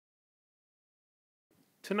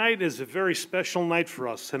Tonight is a very special night for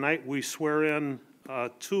us. Tonight we swear in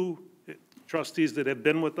two trustees that have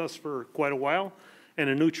been with us for quite a while and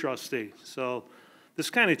a new trustee. So this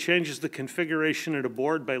kind of changes the configuration of the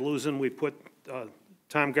board by losing. We put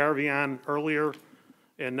Tom Garvey on earlier,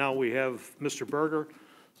 and now we have Mr. Berger.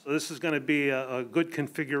 So this is going to be a good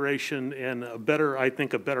configuration and a better, I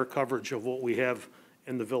think, a better coverage of what we have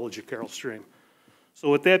in the village of Carol Stream. So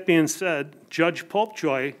with that being said, Judge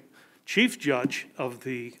Popejoy, Chief Judge of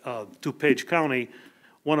the DuPage County,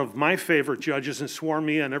 one of my favorite judges, and swore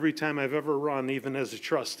me in every time I've ever run, even as a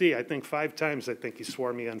trustee. I think 5 times I think he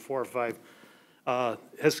swore me in, 4 or 5,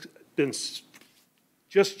 has been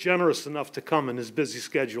just generous enough to come in his busy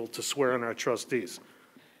schedule to swear in our trustees.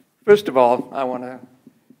 First of all, I want to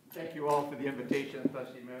thank you all for the invitation,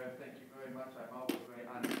 especially Mayor. Thank you very much. I'm always very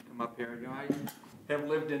honored to come up here. You know, I have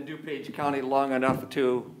lived in DuPage County long enough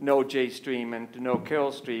to know J Stream and to know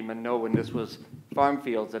Carroll Stream and know when this was farm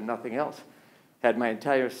fields and nothing else. Had my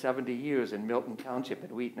entire 70 years in Milton Township at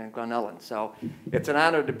Wheaton and Glen Ellen. So it's an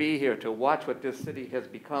honor to be here to watch what this city has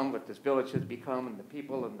become, what this village has become, and the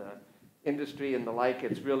people and the industry and the like.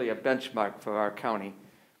 It's really a benchmark for our county.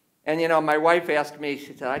 And you know, my wife asked me,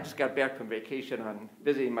 she said, I just got back from vacation on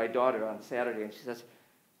visiting my daughter on Saturday, and she says,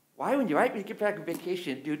 why, when you get back from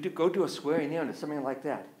vacation, do you go do a swearing in or something like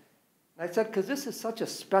that? And I said, because this is such a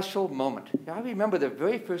special moment. I remember the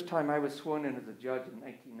very first time I was sworn in as a judge in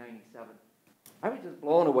 1997. I was just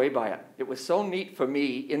blown away by it. It was so neat for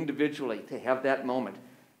me individually to have that moment.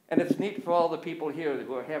 And it's neat for all the people here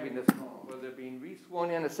who are having this moment, whether they're being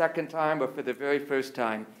re-sworn in a second time or for the very first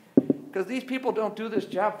time. Because these people don't do this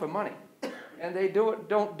job for money. And they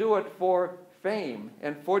don't do it for fame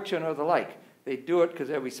and fortune or the like. They do it because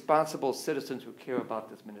they're responsible citizens who care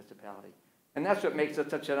about this municipality. And that's what makes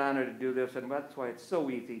it such an honor to do this, and that's why it's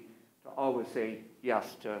so easy to always say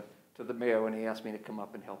yes to the mayor when he asked me to come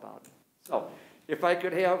up and help out. So, if I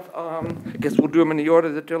could have, I guess we'll do them in the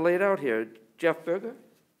order that they're laid out here. Jeff Berger,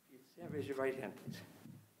 raise your right hand, please.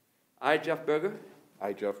 I, Jeff Berger.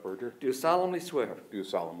 I, Jeff Berger. Do solemnly swear. Do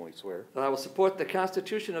solemnly swear. That I will support the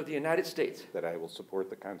Constitution of the United States. That I will support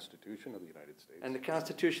the Constitution of the United States. And the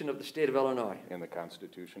Constitution of the State of Illinois. And the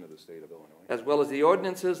Constitution of the State of Illinois. As well as the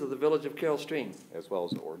ordinances of the Village of Carroll Stream. As well as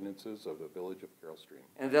the ordinances of the Village of Carroll Stream.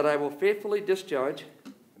 And that I will faithfully discharge.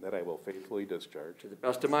 And that I will faithfully discharge. To the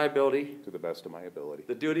best of my ability. To the best of my ability.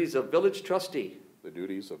 The duties of Village Trustee. The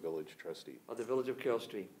duties of Village Trustee. Of the Village of Carroll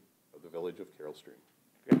Stream. Of the Village of Carroll Stream.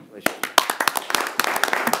 Congratulations.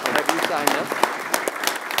 I'll have you sign this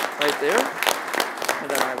right there, and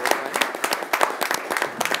then I will sign